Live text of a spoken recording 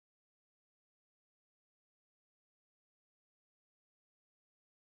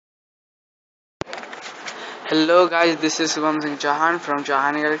Hello guys, this is Subham Singh Chauhan from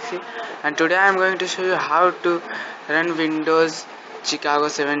Chauhan Galaxy, and today I am going to show you how to run Windows Chicago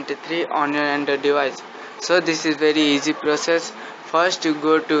 73 on your Android device. So this is very easy process. First you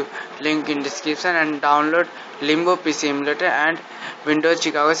go to link in description and download Limbo PC emulator and Windows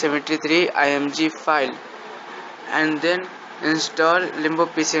Chicago 73 IMG file, and then install Limbo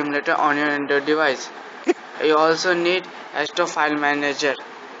PC emulator on your Android device. You also need Astro File Manager.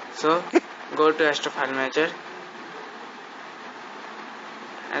 So go to Astro File Manager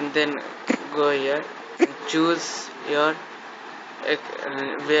and then go here and choose your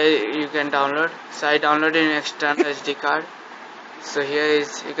where you can download. So I downloaded an external SD card. So here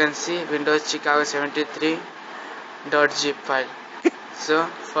is, you can see Windows Chicago 73.zip file. So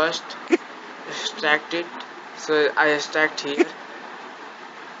first extract it. So I extract here.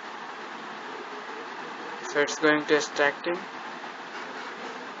 So it's going to extracting.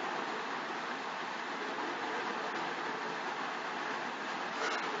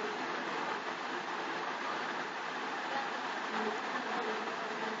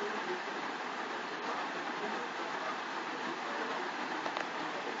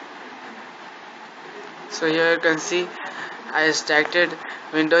 So here you can see I extracted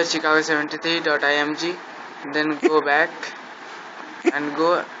Windows Chicago 73.img. Then go back and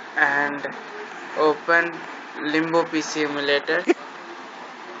go and open Limbo PC emulator.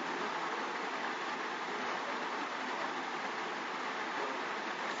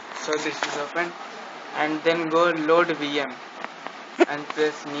 So this is open, and then go load VM and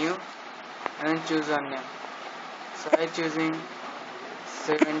press new and choose one name. So I choosing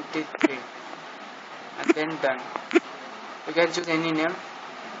 73 and then done. You can choose any name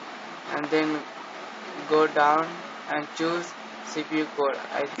and then go down and choose CPU core.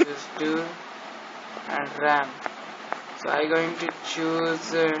 I choose 2 and RAM. So I going to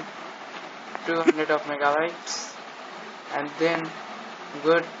choose 200 of megabytes, and then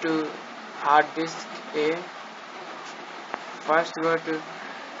go to hard disk A. First go to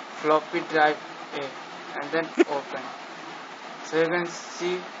floppy drive A and then open. So you can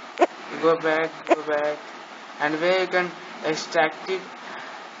see, go back, and where you can extract it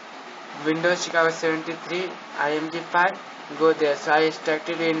Windows Chicago 73 IMG file, go there. So I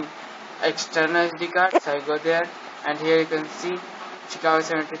extracted in external SD card, so I go there, and here you can see Chicago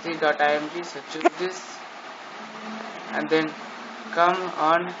 73.img. So choose this and then come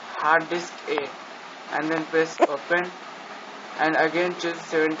on hard disk A and then press open, and again choose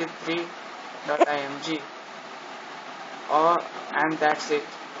 73.img, and that's it.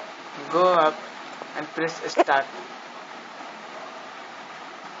 Go up and press start.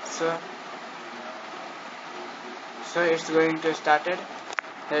 So it's going to start it.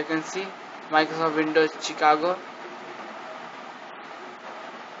 Here you can see Microsoft Windows Chicago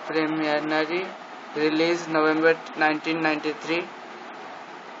preliminary release November 1993.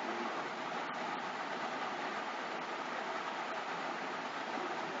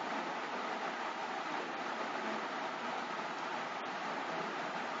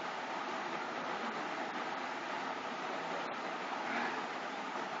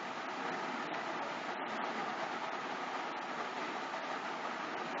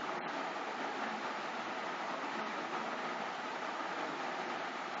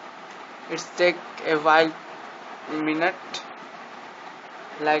 It's take a while, minute,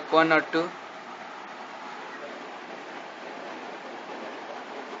 like 1 or 2.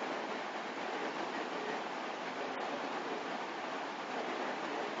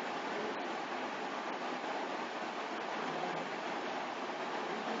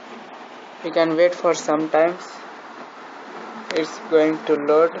 You can wait for some times. It's going to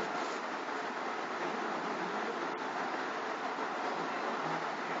load.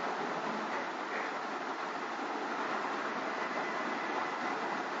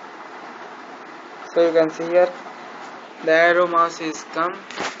 So you can see here the arrow mouse is come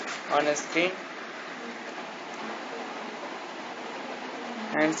on a screen,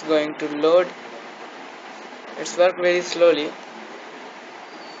 and it's going to load. It's work very slowly.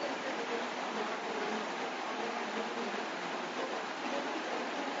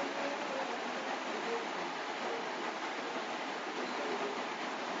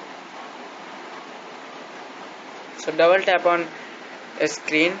 So double tap on a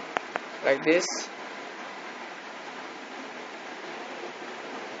screen like this.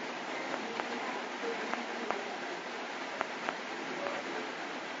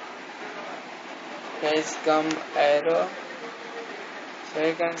 Here is come arrow. So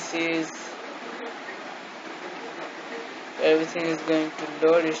you can see everything is going to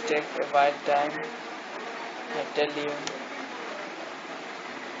load. It takes a while time, I tell you.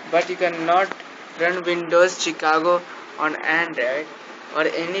 But you cannot run Windows Chicago on Android or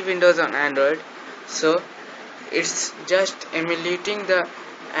any Windows on Android. So it's just emulating the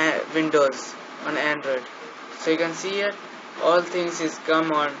Windows on Android. So you can see here all things is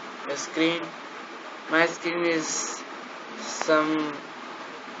come on the screen. My screen is some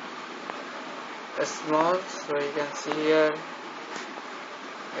small, so you can see here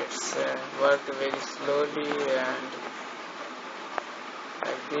it's work very slowly and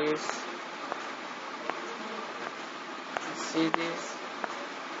like this. See this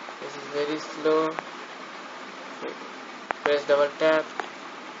is very slow. Press double tap,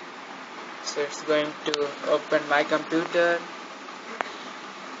 so it's going to open my computer,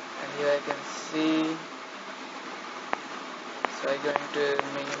 and here I can see. So I'm going to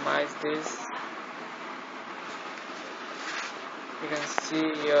minimize this. You can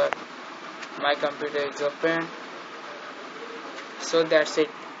see here my computer is open. So that's it.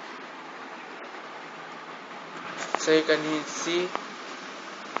 So you can see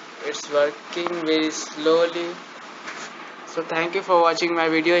it's working very slowly. So thank you for watching my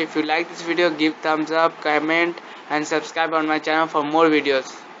video. If you like this video, give thumbs up, comment and subscribe on my channel for more videos.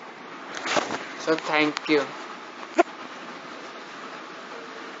 So thank you.